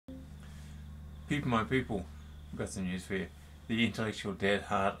People, my people, I've got some news for you. The intellectual dead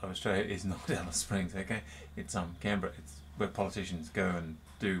heart of Australia is not Alice Springs, okay? It's Canberra. It's where politicians go and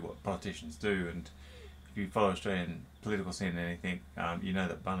do what politicians do. And if you follow Australian political scene and anything, you know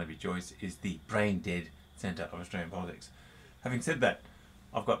that Barnaby Joyce is the brain dead centre of Australian politics. Having said that,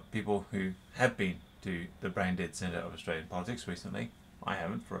 I've got people who have been to the brain dead centre of Australian politics recently. I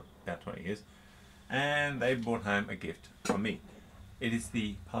haven't for about 20 years. And they brought home a gift from me. It is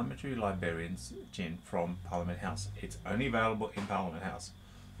the Parliamentary Librarian's Gin from Parliament House. It's only available in Parliament House.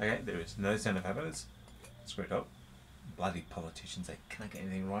 Okay, there is no sound of happiness. Screw it up. Bloody politicians, they can't get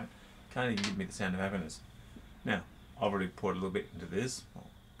anything right. Can't even give me the sound of happiness. Now, I've already poured a little bit into this. I'll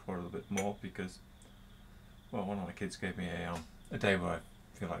pour a little bit more because, well, one of my kids gave me a day where I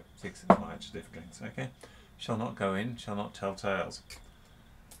feel like 6 in my certificates. Okay, shall not go in, shall not tell tales.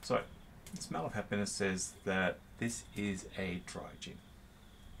 So, the smell of happiness says that this is a dry gin.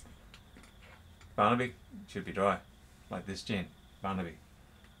 Barnaby should be dry, like this gin, Barnaby.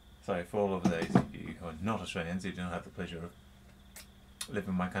 So for all of those of you who are not Australians, who do not have the pleasure of living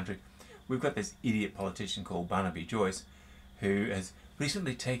in my country, we've got this idiot politician called Barnaby Joyce, who has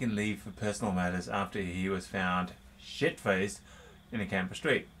recently taken leave for personal matters after he was found shit-faced in a Canberra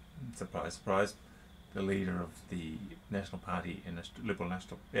street. Surprise, surprise. The leader of the National Party in Liberal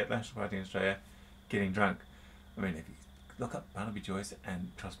National Party in Australia getting drunk. I mean, if you look up Barnaby Joyce,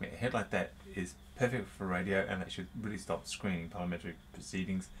 and trust me, a head like that is perfect for radio, and they should really stop screening parliamentary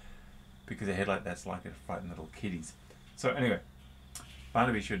proceedings because a head like that's likely to frighten little kiddies. So anyway,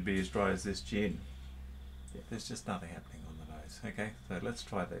 Barnaby should be as dry as this gin. Yeah, there's just nothing happening on the nose. Okay, so let's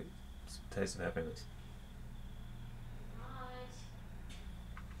try the taste of happiness.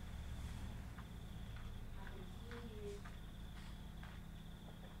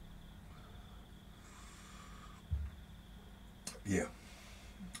 Yeah,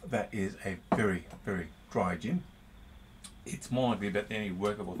 that is a very, very dry gin. It's more likely about the only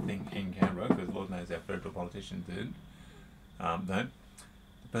workable thing in Canberra, because Lord knows our federal politicians don't. The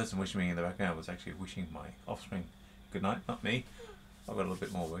person wishing me in the background was actually wishing my offspring good night, not me. I've got a little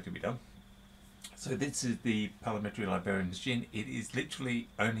bit more work to be done. So this is the Parliamentary Librarian's Gin. It is literally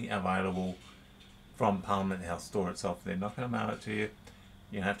only available from Parliament House store itself. They're not going to mail it to you.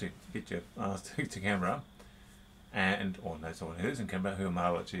 You have to get your ass to Canberra. Or know someone who is in Canberra who will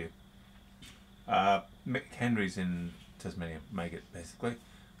mail it to you. Henry's in Tasmania make it basically.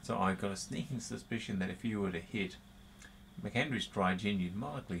 So I got a sneaking suspicion that if you were to hit McHenry's dry gin, you'd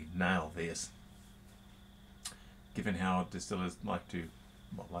more likely nail this. Given how distillers like to,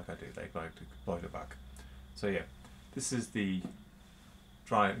 well, like I do, they like to blow the buck. So yeah, this is the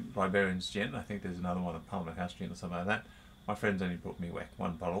dry Librarian's Gin. I think there's another one, a Parliament House gin or something like that. My friends only brought me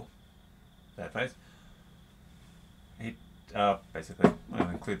one bottle. That face. Basically, I'll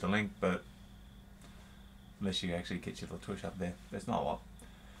include the link, but unless you actually get your little tush up there, there's not a lot.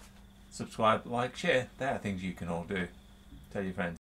 Subscribe, like, share, they are things you can all do. Tell your friends.